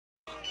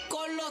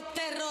los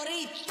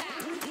terroristas.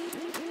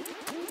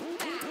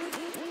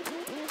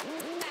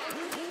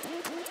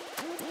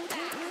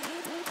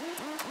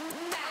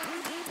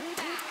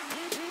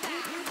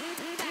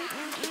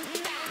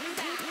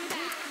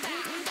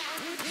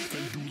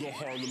 And do the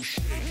Harlem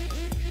Shake.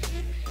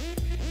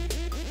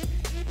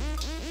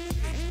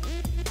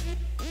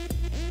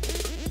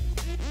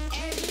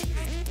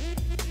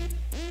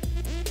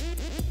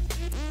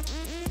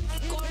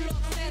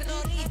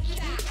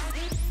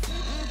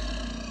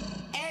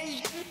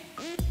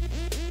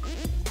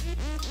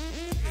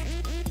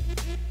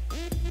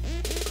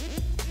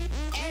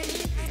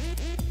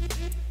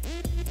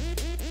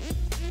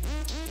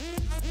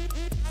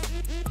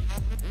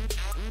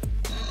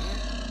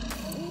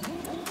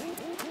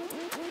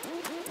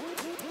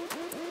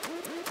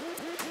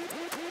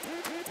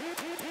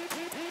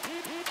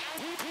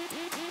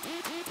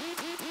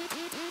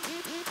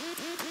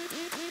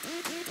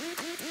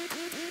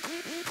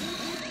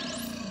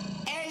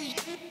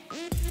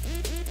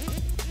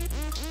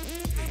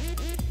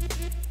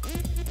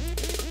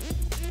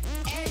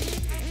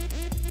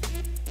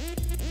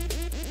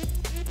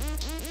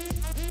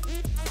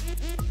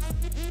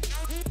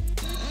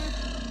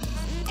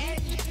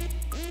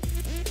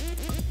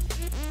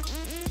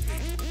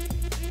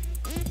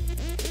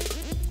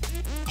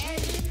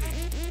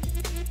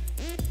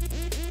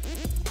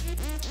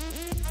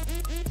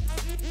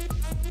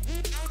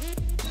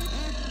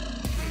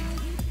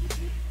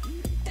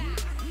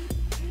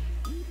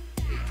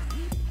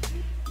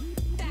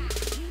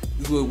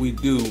 This is what we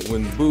do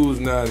when Boo's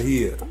not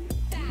here.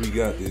 We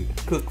got to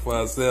cook for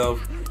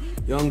ourselves.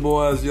 Young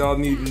boys, y'all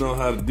need to know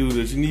how to do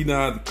this. You need to know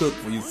how to cook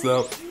for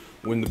yourself.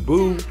 When the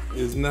Boo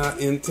is not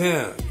in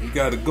town, you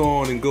got to go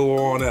on and go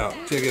on out.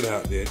 Check it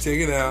out there. Check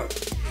it out.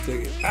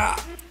 Check it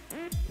out.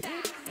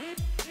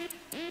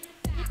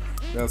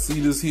 Now see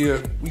this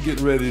here? We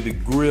get ready to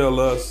grill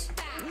us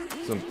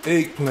some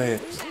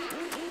eggplants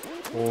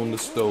on the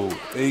stove.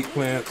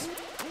 Eggplants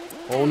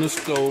on the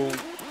stove.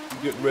 We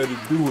get ready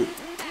to do it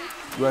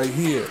right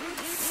here.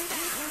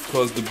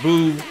 Because the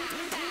Boo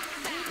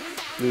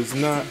is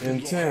not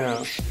in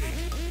town.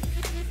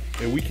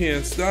 And we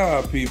can't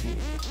starve people.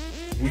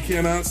 We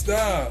cannot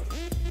starve.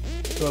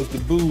 Because the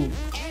Boo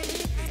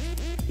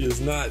is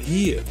not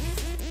here.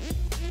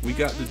 We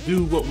got to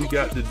do what we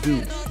got to do.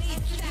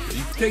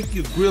 You take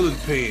your grilling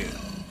pan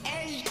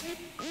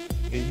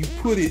and you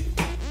put it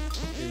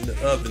in the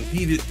oven.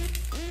 Heat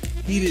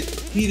it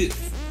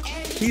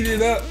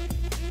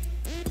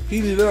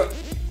up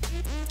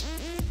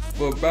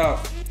for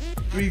about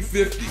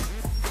 350.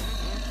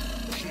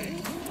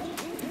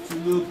 Get you a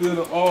little bit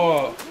of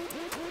oil.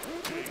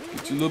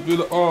 Get you a little bit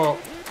of oil.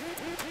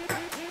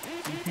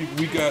 See, people,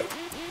 we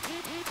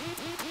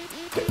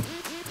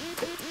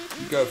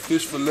got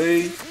fish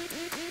fillets.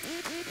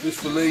 Fish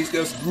fillets,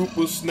 that's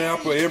grouper,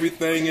 snapper,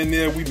 everything in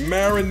there. We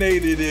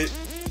marinated it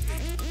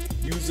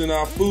using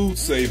our food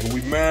saver.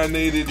 We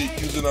marinated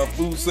it using our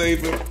food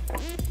saver.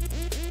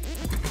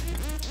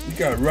 You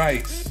got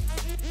rice.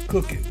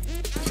 Cook it.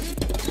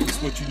 That's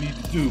what you need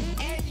to do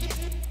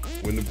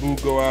when the Boo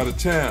go out of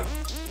town.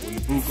 When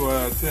the Boo go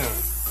out of town.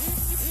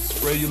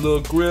 Spray your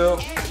little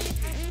grill.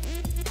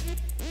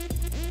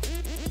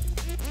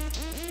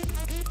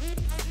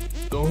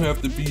 Don't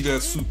have to be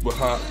that super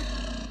hot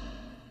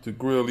to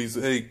grill these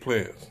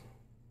eggplants,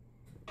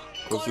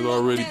 because it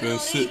already been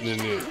sitting in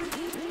there.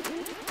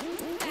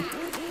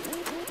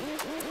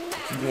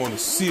 You want to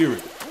sear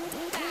it.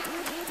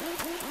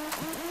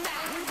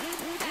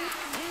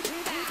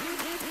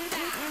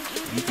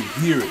 You can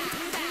hear it.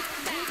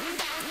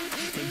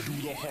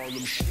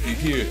 You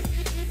hear it.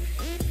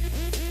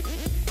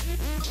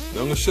 Now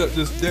I'm gonna shut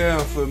this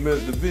down for a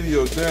minute, the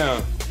video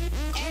down,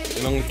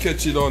 and I'm gonna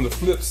catch it on the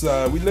flip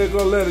side. We're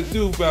gonna let it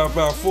do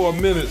about 4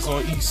 minutes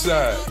on each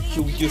side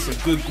till we get some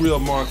good grill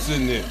marks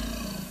in there.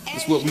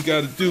 That's what we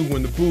gotta do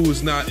when the Boo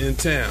is not in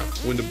town.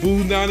 When the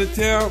Boo's not in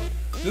town,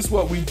 this is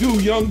what we do,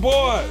 young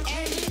boys.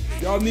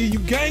 Y'all need, you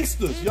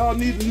gangsters, y'all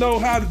need to know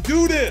how to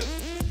do this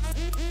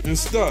and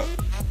stuff.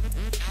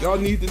 Y'all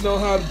need to know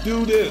how to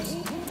do this.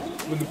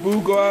 When the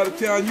Boo go out of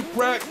town, you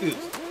practice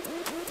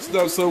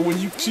stuff so when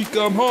she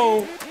come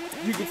home,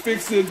 you can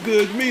fix her a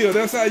good meal.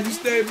 That's how you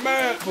stay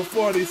married for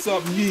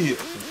 40-something years,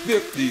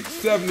 50,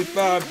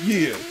 75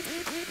 years.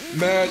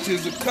 Marriage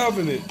is a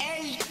covenant.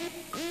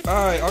 All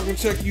right, I'm gonna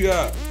check you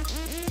out.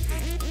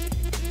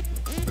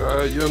 All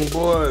right, young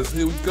boys,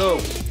 here we go.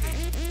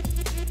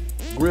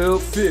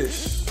 Grilled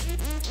fish,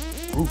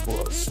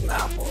 grouper,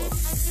 snapper.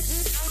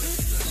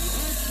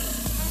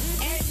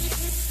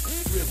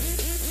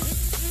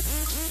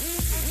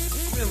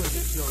 Grilling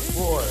it, young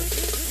boys.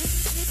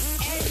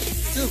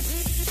 Dude.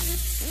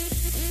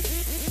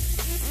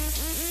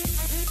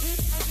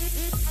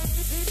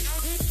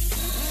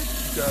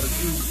 Gotta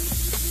do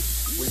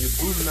when you're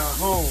booting out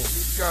home.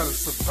 You gotta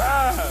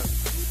survive.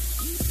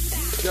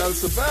 You gotta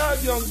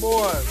survive, young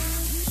boys.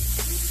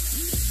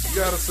 You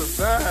gotta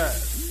survive.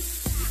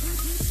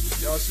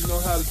 Y'all should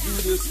know how to do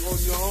this on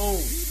your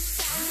own.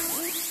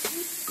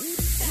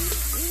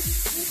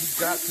 You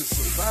got to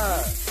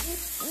survive.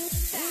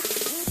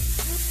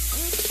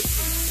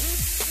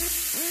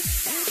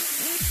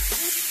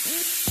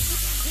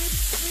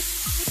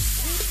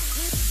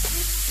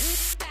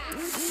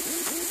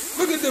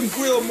 them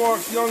grill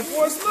marks, young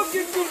boys. Look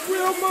at them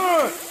grill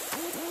marks.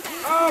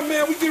 Oh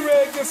man, we get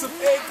ready to get some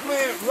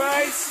eggplant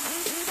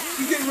rice.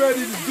 We getting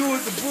ready to do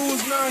it. The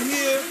boo's not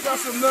here. Got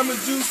some lemon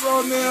juice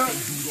on there.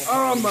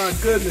 Oh my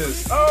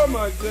goodness. Oh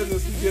my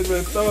goodness. We getting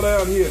ready to throw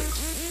down here.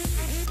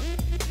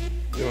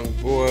 Young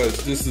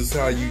boys, this is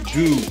how you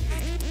do.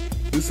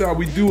 This is how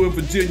we do in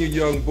Virginia,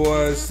 young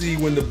boys. See,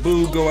 when the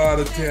boo go out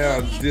of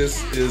town,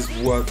 this is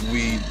what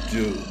we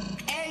do.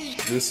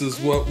 This is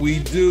what we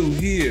do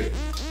here.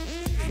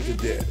 Look at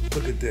that.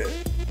 Look at that.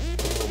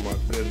 Oh my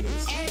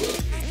goodness.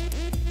 Look.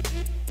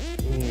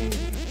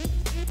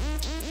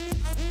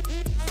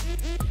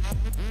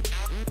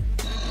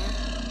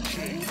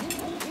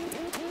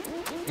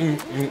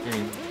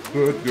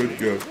 Good, good,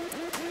 good.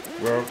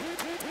 Well,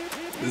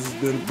 this has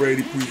been a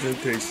Brady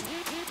presentation.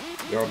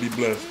 Y'all be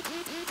blessed.